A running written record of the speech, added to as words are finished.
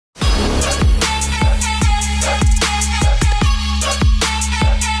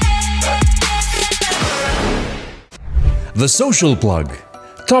The Social Plug.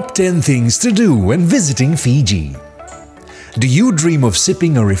 Top 10 things to do when visiting Fiji. Do you dream of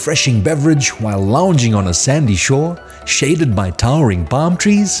sipping a refreshing beverage while lounging on a sandy shore, shaded by towering palm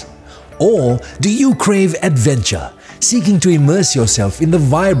trees? Or do you crave adventure, seeking to immerse yourself in the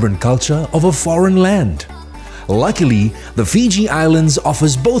vibrant culture of a foreign land? Luckily, the Fiji Islands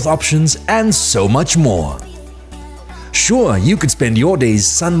offers both options and so much more. Sure, you could spend your days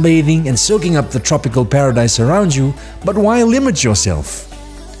sunbathing and soaking up the tropical paradise around you, but why limit yourself?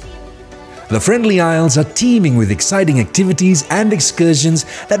 The friendly isles are teeming with exciting activities and excursions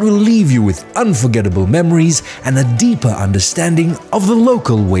that will leave you with unforgettable memories and a deeper understanding of the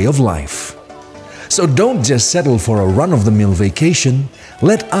local way of life. So don't just settle for a run-of-the-mill vacation.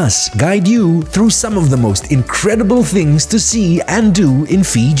 Let us guide you through some of the most incredible things to see and do in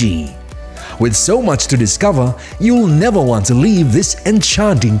Fiji. With so much to discover, you'll never want to leave this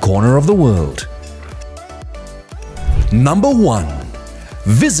enchanting corner of the world. Number 1.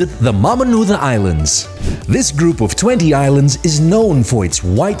 Visit the Mamanuca Islands. This group of 20 islands is known for its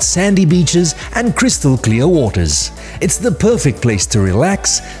white sandy beaches and crystal clear waters. It's the perfect place to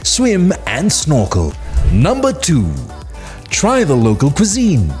relax, swim and snorkel. Number 2. Try the local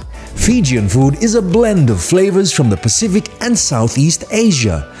cuisine. Fijian food is a blend of flavors from the Pacific and Southeast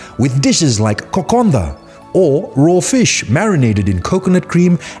Asia, with dishes like kokonda, or raw fish marinated in coconut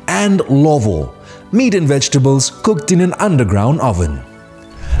cream, and lovo, meat and vegetables cooked in an underground oven.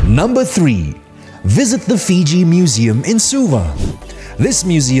 Number 3. Visit the Fiji Museum in Suva. This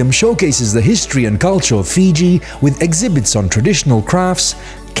museum showcases the history and culture of Fiji with exhibits on traditional crafts,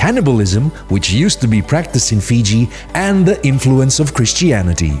 cannibalism, which used to be practiced in Fiji, and the influence of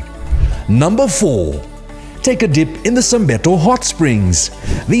Christianity. Number 4. Take a dip in the Sambeto hot springs.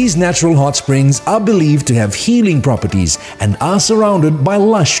 These natural hot springs are believed to have healing properties and are surrounded by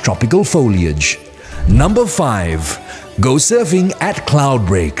lush tropical foliage. Number 5. Go surfing at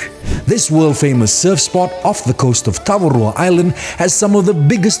Cloudbreak. This world-famous surf spot off the coast of Tavarua Island has some of the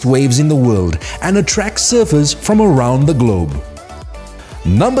biggest waves in the world and attracts surfers from around the globe.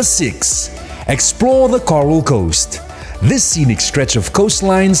 Number 6. Explore the Coral Coast. This scenic stretch of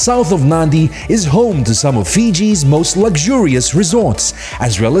coastline south of Nadi is home to some of Fiji's most luxurious resorts,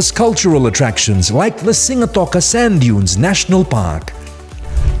 as well as cultural attractions like the Singatoka Sand Dunes National Park.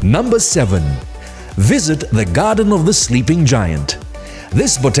 Number 7. Visit the Garden of the Sleeping Giant.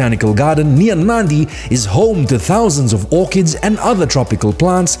 This botanical garden near Nadi is home to thousands of orchids and other tropical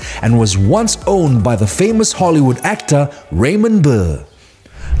plants and was once owned by the famous Hollywood actor Raymond Burr.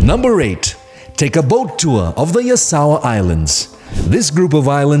 Number 8. Take a boat tour of the Yasawa Islands. This group of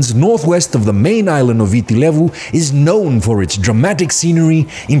islands northwest of the main island of Vitilevu is known for its dramatic scenery,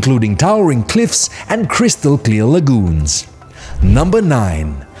 including towering cliffs and crystal clear lagoons. Number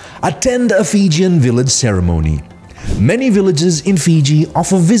 9. Attend a Fijian village ceremony. Many villages in Fiji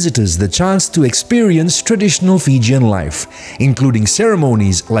offer visitors the chance to experience traditional Fijian life, including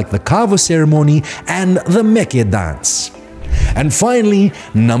ceremonies like the Kava ceremony and the Meke dance. And finally,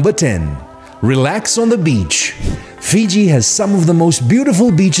 number 10. Relax on the beach. Fiji has some of the most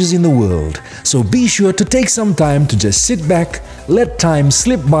beautiful beaches in the world, so be sure to take some time to just sit back, let time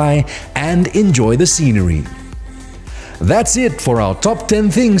slip by, and enjoy the scenery. That's it for our top 10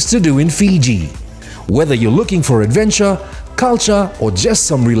 things to do in Fiji. Whether you're looking for adventure, culture, or just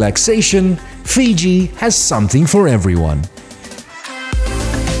some relaxation, Fiji has something for everyone.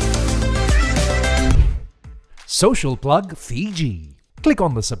 Social Plug Fiji. Click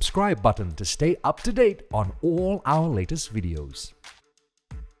on the subscribe button to stay up to date on all our latest videos.